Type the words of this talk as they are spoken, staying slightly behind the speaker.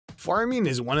Farming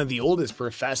is one of the oldest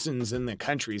professions in the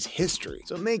country's history,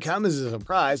 so it may come as a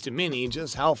surprise to many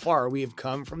just how far we have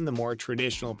come from the more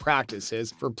traditional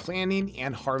practices for planting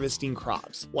and harvesting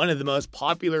crops. One of the most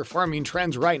popular farming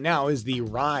trends right now is the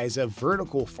rise of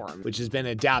vertical farming, which has been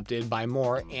adapted by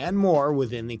more and more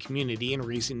within the community in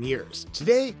recent years.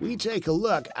 Today, we take a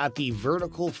look at the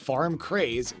vertical farm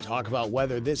craze and talk about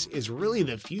whether this is really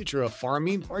the future of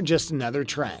farming or just another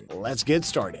trend. Let's get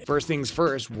started. First things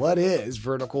first, what is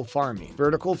vertical farming?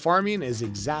 Vertical farming is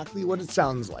exactly what it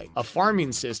sounds like, a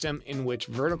farming system in which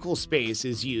vertical space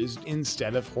is used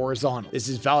instead of horizontal. This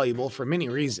is valuable for many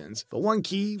reasons, but one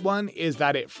key one is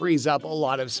that it frees up a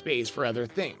lot of space for other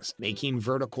things, making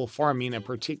vertical farming a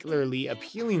particularly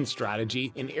appealing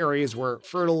strategy in areas where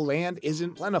fertile land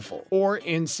isn't plentiful, or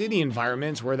in city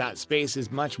environments where that space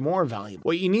is much more valuable.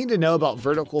 What you need to know about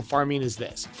vertical farming is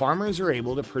this: farmers are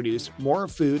able to produce more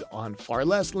food on far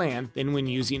less land than when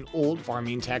using old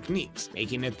farming techniques,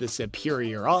 making it the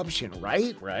superior option,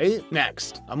 right?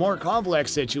 Next, a more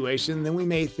complex situation than we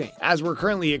may think. As we're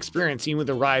currently experiencing with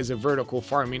the rise of vertical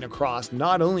farming across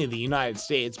not only the United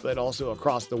States, but also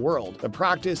across the world, the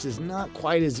practice is not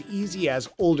quite as easy as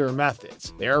older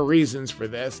methods. There are reasons for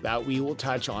this that we will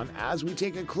touch on as we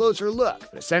take a closer look,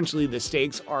 but essentially the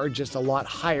stakes are just a lot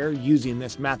higher using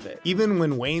this method, even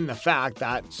when weighing the fact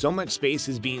that so much space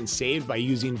is being saved by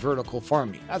using vertical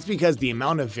farming. That's because the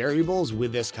amount of variables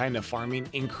with this kind of farming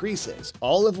increases,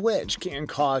 all of which can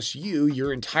cost you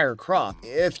your entire crop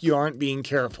if you aren't being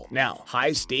careful. Now,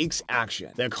 high stakes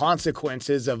action. The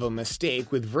consequences of a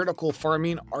mistake with vertical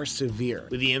farming are severe,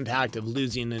 with the impact of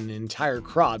losing an entire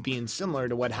crop being similar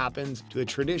to what happens to a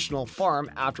traditional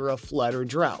farm after a flood or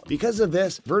drought. Because of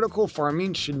this, vertical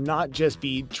farming should not just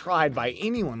be tried by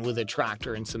anyone with a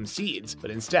tractor and some seeds,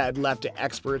 but instead left to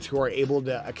experts who are able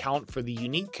to account for the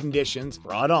unique conditions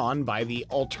brought on by the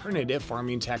alternative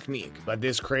farming technique. But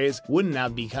this craze wouldn't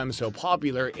have become so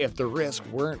popular if the risks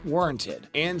weren't warranted.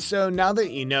 And so now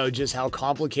that you know just how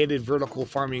complicated vertical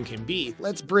farming can be,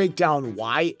 let's break down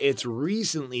why it's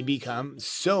recently become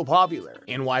so popular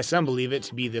and why some believe it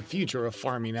to be the future of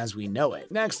farming as we know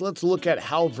it. Next, let's look at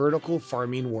how vertical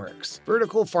farming works.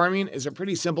 Vertical farming is a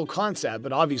pretty simple concept,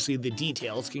 but obviously the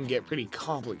details can get pretty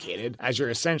complicated as you're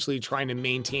essentially trying to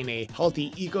maintain a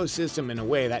healthy ecosystem in a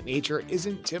way that nature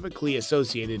isn't typically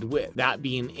associated with, that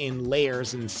being in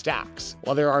layers and stacks.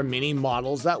 While there are many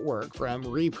models that work, from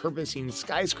repurposing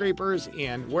skyscrapers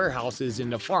and warehouses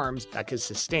into farms that could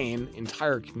sustain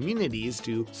entire communities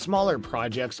to smaller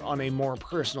projects on a more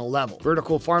personal level,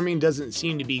 vertical farming doesn't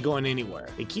seem to be going anywhere.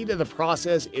 The key to the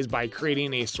process is by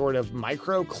creating a sort of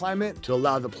microclimate to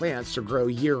allow the plants to grow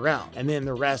year-round, and then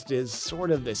the rest is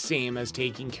sort of the same as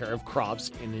taking care of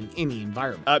crops in any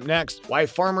environment. Up next, why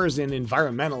farmers and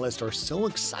environmentalists are so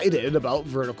excited about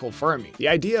vertical farming. The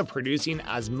idea of producing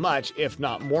as much, if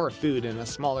not more, food in a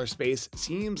smaller space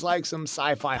seems like some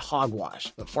sci-fi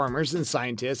hogwash, but farmers and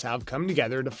scientists have come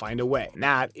together to find a way, and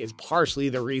that is partially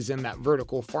the reason that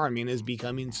vertical farming is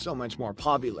becoming so much more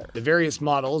popular. The various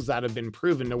models that have been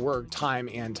proven to work time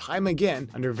and time again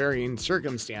under varying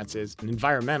circumstances, and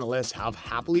environmentalists have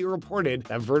happily reported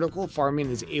that vertical farming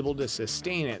is able to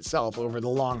sustain itself over the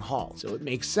long haul. So it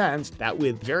makes sense that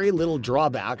with very little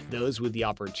drawback, those with the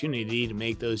opportunity to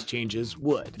make those changes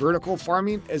would. Vertical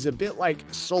farming is a bit like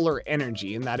solar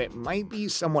energy in that it might be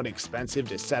somewhat expensive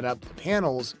to set up the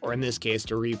panels, or in this case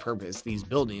to repurpose these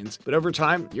buildings, but over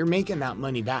time you're making that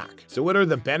money back. So what are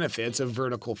the benefits of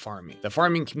vertical farming? The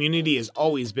farming community has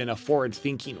always been a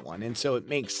forward-thinking one, and so it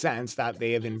makes sense that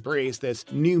they have embraced this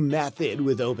new method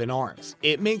with open arms.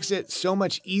 It makes it so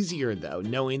much easier though,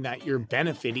 knowing that you're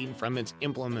benefiting from its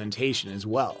implementation as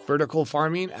well. Vertical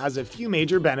farming has a few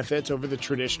major benefits over the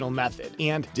traditional method,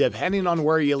 and depending on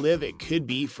where you live, it could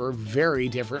be for very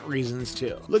different reasons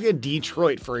too. Look at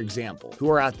Detroit, for example, who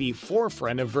are at the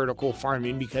forefront of vertical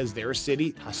farming because their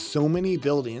city has so many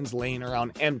buildings laying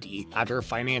around empty after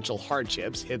financial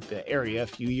hardships hit the area a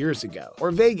few years ago.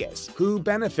 Or Vegas, who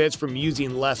benefits from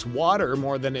using less water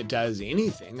more than it does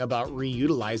anything about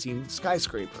reutilizing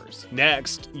skyscrapers.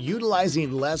 Next,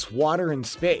 utilizing less water and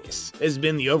space has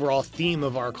been the overall theme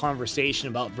of our conversation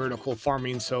about vertical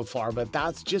farming so far, but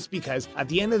that's just because at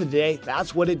the end of the day,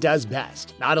 that's what it does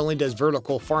best. Not only does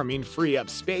vertical farming free up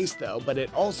space though, but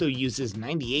it also uses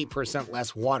 98%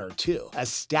 less water too, a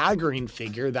staggering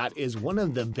figure that is one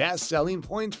of the best selling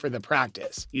points for the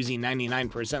practice. Using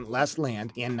 99% less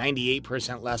land and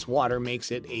 98% less water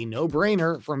makes it a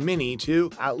no-brainer for many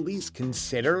to at least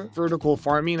consider vertical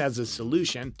farming as a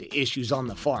solution to issues on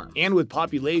the farm. And with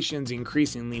populations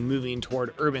increasingly moving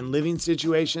toward urban living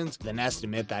situations, with an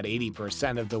estimate that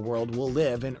 80% of the world will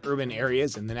live in urban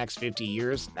areas in the next next 50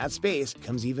 years, that space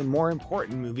becomes even more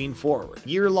important moving forward.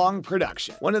 Year-long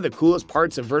production. One of the coolest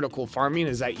parts of vertical farming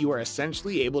is that you are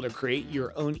essentially able to create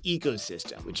your own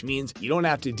ecosystem, which means you don't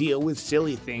have to deal with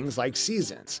silly things like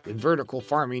seasons. With vertical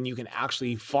farming, you can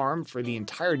actually farm for the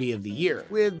entirety of the year,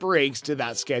 with breaks to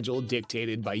that schedule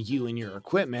dictated by you and your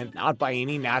equipment, not by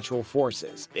any natural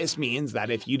forces. This means that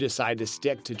if you decide to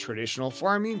stick to traditional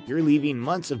farming, you're leaving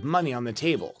months of money on the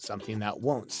table, something that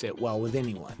won't sit well with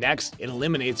anyone. Next, it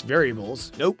eliminates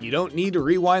variables. Nope, you don't need to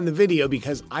rewind the video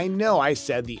because I know I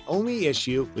said the only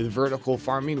issue with vertical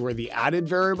farming were the added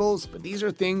variables, but these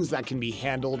are things that can be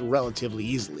handled relatively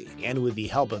easily, and with the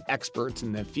help of experts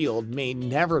in the field may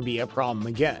never be a problem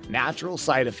again. Natural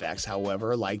side effects,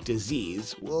 however, like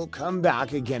disease, will come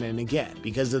back again and again.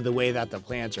 Because of the way that the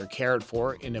plants are cared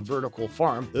for in a vertical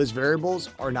farm, those variables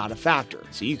are not a factor,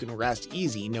 so you can rest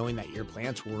easy knowing that your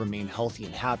plants will remain healthy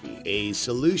and happy. A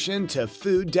solution to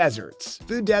food deserts.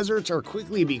 Food deserts are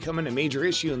quickly becoming a major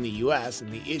issue in the US,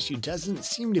 and the issue doesn't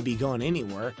seem to be going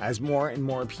anywhere as more and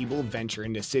more people venture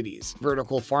into cities.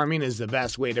 Vertical farming is the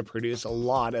best way to produce a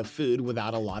lot of food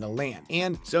without a lot of land,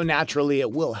 and so naturally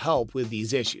it will help with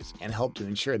these issues and help to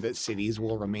ensure that cities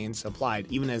will remain supplied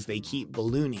even as they keep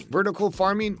ballooning. Vertical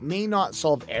farming may not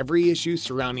solve every issue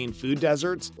surrounding food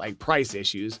deserts, like price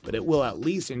issues, but it will at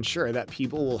least ensure that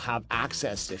people will have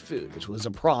access to food, which was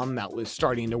a problem that was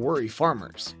starting to worry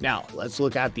farmers. Now, let's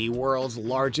look at the world's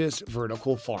largest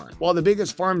vertical farm. While the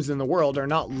biggest farms in the world are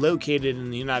not located in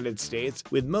the United States,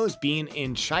 with most being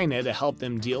in China to help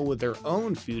them deal with their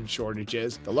own food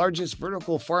shortages, the largest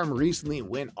vertical farm recently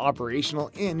went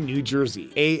operational in New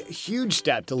Jersey, a huge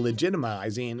step to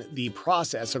legitimizing the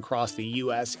process across the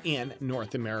US and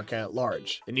North America at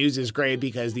large. The news is great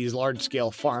because these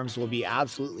large-scale farms will be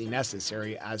absolutely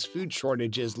necessary as food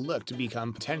shortages look to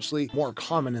become potentially more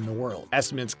common in the world.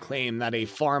 Estimates claim that a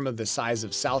farm of the size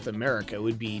of South America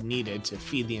would be needed to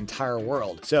feed the entire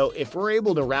world. So if we're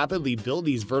able to rapidly build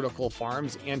these vertical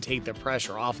farms and take the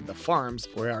pressure off of the farms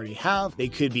we already have, they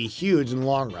could be huge in the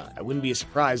long run. I wouldn't be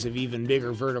surprised if even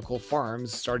bigger vertical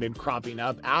farms started cropping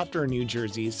up after New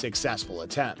Jersey's successful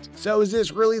attempt. So is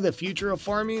this really the future of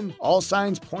farming? All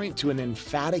signs point to an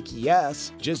emphatic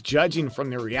yes, just judging from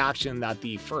the reaction that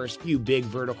the first few big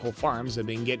vertical farms have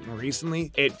been getting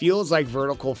recently. It feels like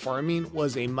vertical farming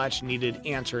was a much needed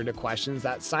answer to questions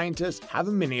that scientists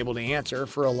haven't been able to answer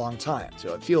for a long time.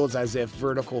 So it feels as if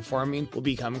vertical farming will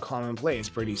become commonplace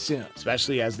pretty soon,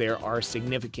 especially as there are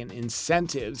significant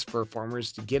incentives for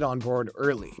farmers to get on board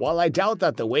early. While I doubt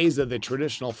that the ways of the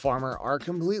traditional farmer are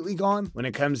completely gone, when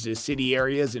it comes to city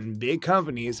areas and big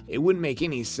companies, it wouldn't make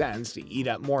any sense to eat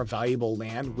up more valuable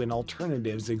land when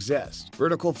alternatives exist.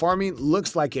 Vertical farming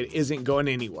looks like it isn't going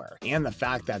anywhere, and the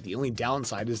fact that the only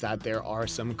downside is that there are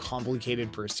some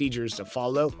complicated procedures to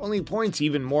follow only points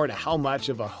even more to how much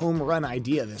of a home run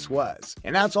idea this was.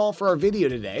 And that's all for our video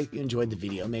today. If you enjoyed the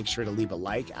video, make sure to leave a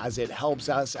like as it helps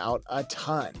us out a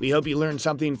ton. We hope you learned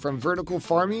something from vertical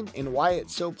farming and why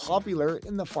it's so popular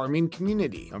in the farming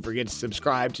community. Don't forget to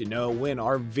subscribe to know when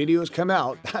our videos come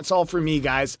out. That's all for me,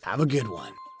 guys. Have a good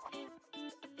one.